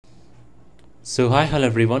So hi, hello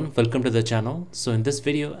everyone, welcome to the channel. So in this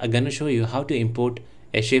video I'm going to show you how to import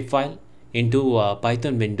a shapefile into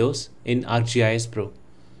Python windows in ArcGIS Pro.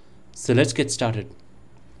 So let's get started.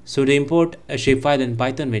 So to import a shapefile in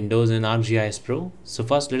Python windows in ArcGIS Pro, so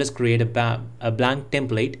first let us create a blank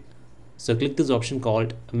template. So click this option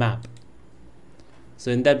called map.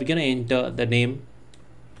 So in that we're going to enter the name.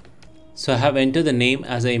 So I have entered the name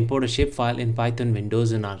as I import a shapefile in Python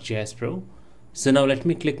windows in ArcGIS Pro. So now let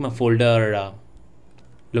me click my folder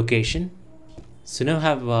location. So now I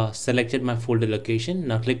have selected my folder location.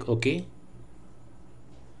 Now click OK.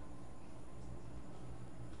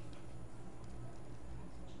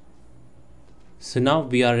 So now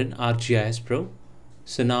we are in ArcGIS Pro.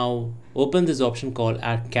 So now open this option called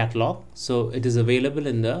Add Catalog. So it is available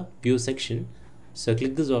in the View section. So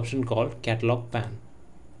click this option called Catalog Pan.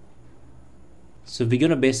 So we're going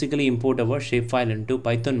to basically import our shapefile into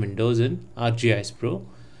Python windows in ArcGIS Pro.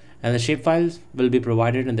 And the shapefiles will be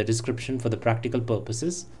provided in the description for the practical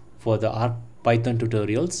purposes for the Python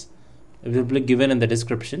tutorials. It will be given in the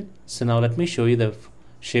description. So now let me show you the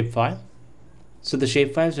shapefile. So the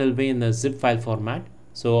shapefiles will be in the zip file format.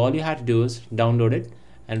 So all you have to do is download it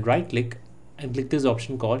and right click and click this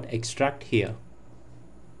option called extract here.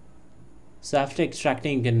 So after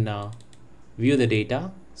extracting, you can view the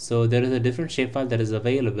data. So there is a different shapefile that is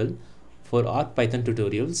available for ArcPython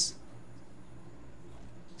tutorials.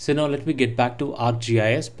 So now let me get back to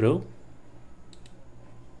ArcGIS Pro.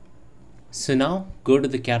 So now go to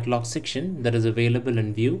the catalog section that is available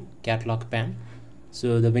in View Catalog Pan.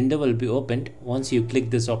 So the window will be opened once you click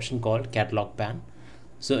this option called Catalog Pan.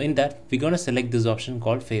 So in that we're going to select this option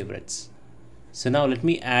called Favorites. So now let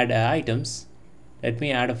me add items. Let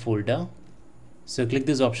me add a folder. So click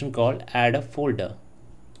this option called Add a Folder.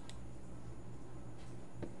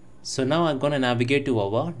 So now I'm going to navigate to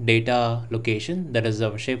our data location, that is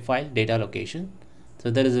our shapefile data location.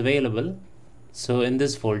 So that is available. So in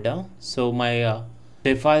this folder, so my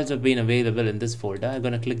shapefiles have been available in this folder. I'm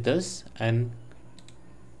going to click this and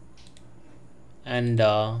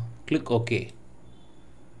click OK.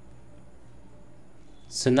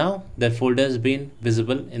 So now that folder has been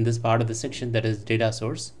visible in this part of the section, that is data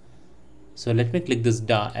source. So let me click this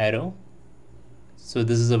arrow. So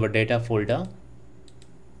this is our data folder.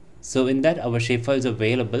 So in that our shapefiles are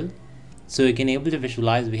available. So you can able to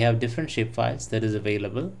visualize we have different shapefiles that is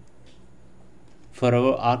available for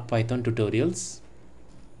our ArcPython tutorials.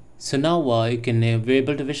 So now you can be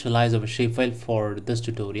able to visualize our shapefile for this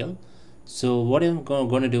tutorial. So what I'm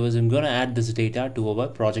going to do is I'm going to add this data to our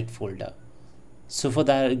project folder. So for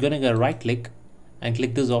that I'm going to go right click and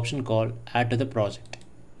click this option called add to the project.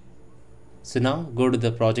 So now go to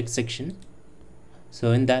the project section.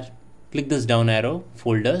 So in that click this down arrow,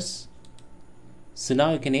 folders. So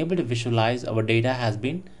now you can able to visualize our data has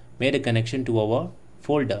been made a connection to our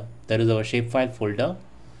folder, that is our shapefile folder.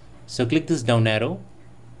 So click this down arrow.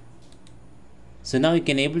 So now you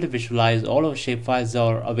can able to visualize all our shapefiles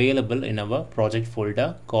are available in our project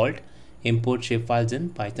folder called Import Shapefiles in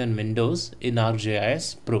Python Windows in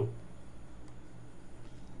ArcGIS Pro.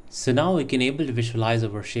 So now we can able to visualize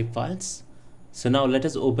our shapefiles. So now let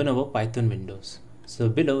us open our Python windows. So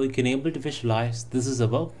below you can able to visualize this is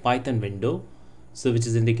our Python window, so which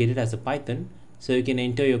is indicated as a Python. So you can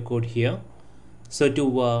enter your code here. So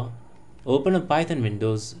to open a Python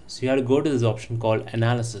windows, so you have to go to this option called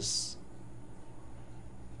analysis.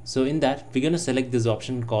 So in that we're going to select this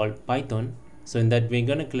option called Python. So in that we're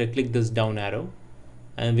going to click this down arrow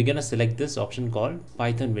and we're going to select this option called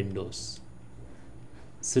Python windows.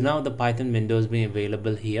 So now the Python windows being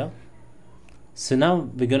available here. So now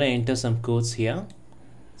we're going to enter some codes here.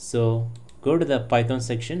 So go to the Python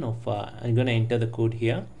section of I'm going to enter the code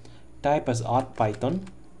here. Type as ArcPython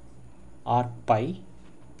ArcPy.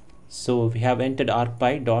 So we have entered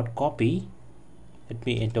ArcPy.copy. Let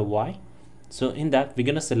me enter Y. So in that we're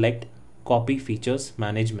going to select copy features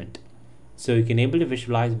management. So you can able to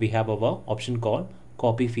visualize we have our option called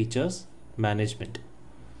copy features management.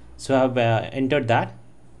 So I've entered that.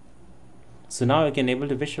 So now you can able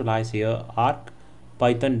to visualize here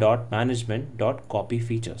ArcPython.management.copy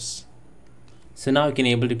features. So now you can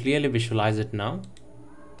able to clearly visualize it now.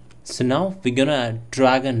 So now we're gonna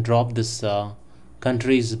drag and drop this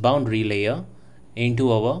country's boundary layer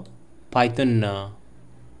into our Python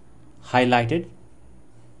highlighted.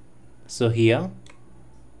 So here.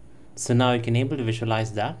 So now you can able to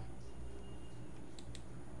visualize that.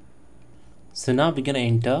 So now we're gonna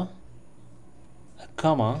enter a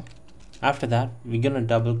comma. After that we're gonna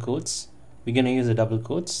double quotes. We're gonna use the double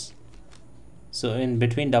quotes. So in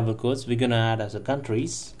between double quotes we're gonna add as a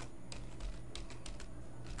countries.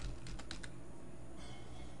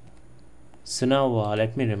 So now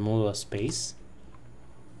let me remove a space.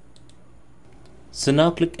 So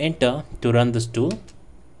now click enter to run this tool.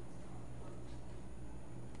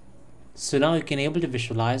 So now you can able to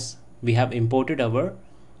visualize we have imported our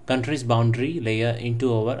country's boundary layer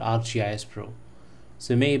into our ArcGIS Pro.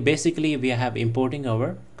 So basically we have importing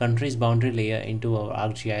our country's boundary layer into our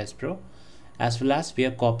ArcGIS Pro, as well as we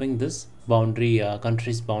are copying this boundary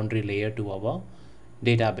country's boundary layer to our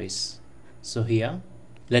database. So here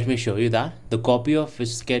let me show you that the copy of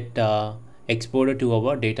which get exported to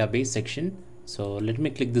our database section. So let me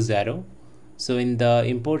click this arrow. So in the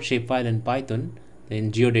import shapefile in Python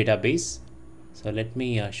in geodatabase, so let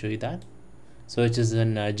me show you that. So it is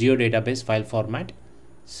in geodatabase file format.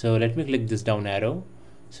 So let me click this down arrow.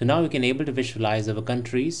 So now we can able to visualize our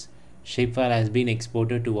country's shapefile has been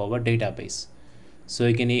exported to our database. So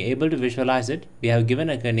you can able to visualize it. We have given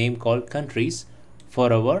a name called countries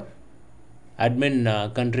for our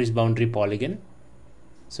admin country's boundary polygon.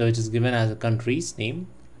 So it is given as a country's name.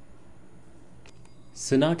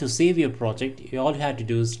 So now to save your project, all you have to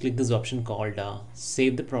do is click this option called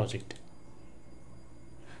save the project.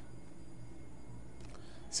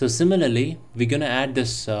 So similarly, we're going to add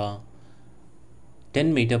this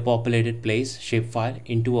 10-meter populated place shapefile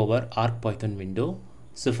into our ArcPython window.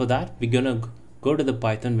 So for that, we're going to go to the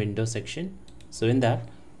Python window section. So in that,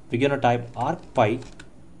 we're going to type ArcPy.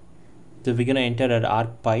 So we're going to enter at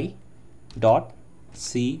ArcPy dot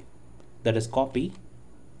C, that is copy.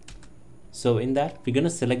 So in that, we're going to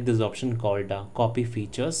select this option called copy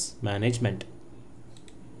features management.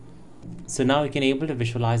 So now we can able to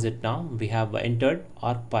visualize it. Now we have entered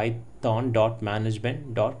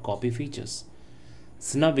arcpython.management.copy features.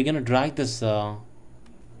 So now we're going to drag this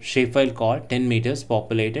shapefile called 10 meters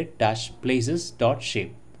populated dash places dot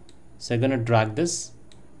shape. So I'm going to drag this.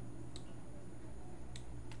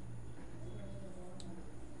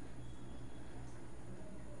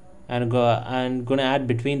 And I'm going to add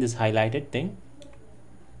between this highlighted thing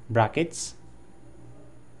brackets.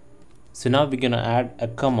 So now we're going to add a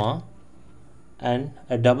comma and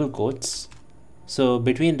a double quotes. So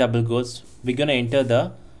between double quotes, we're going to enter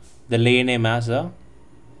the layer name as a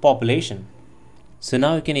population. So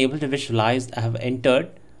now you can able to visualize I have entered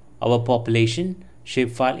our population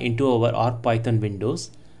shapefile into our ArcPython windows,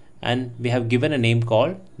 and we have given a name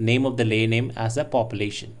called name of the layer name as a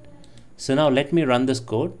population. So now let me run this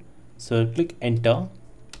code. So click enter.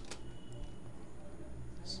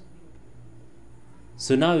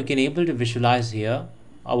 So now you can able to visualize here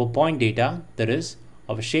our point data, that is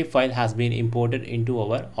our shapefile has been imported into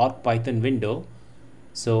our ArcPython window,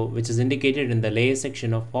 so which is indicated in the layer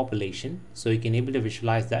section of population. So you can able to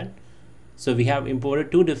visualize that. So we have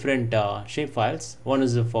imported two different shapefiles. One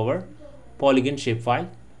is of our polygon shapefile.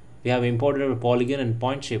 We have imported our polygon and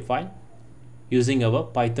point shapefile using our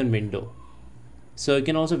Python window. So you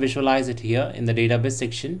can also visualize it here in the database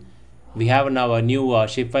section. We have now a new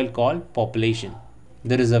shapefile called population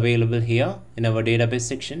that is available here in our database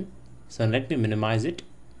section. So let me minimize it.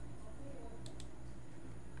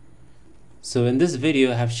 So in this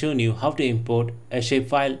video I have shown you how to import a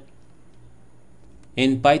shapefile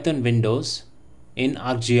in Python windows in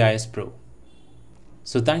ArcGIS Pro.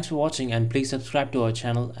 So thanks for watching, and please subscribe to our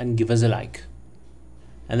channel and give us a like.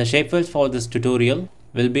 And the shapefiles for this tutorial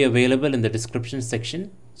will be available in the description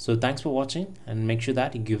section. So thanks for watching, and make sure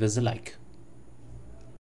that you give us a like.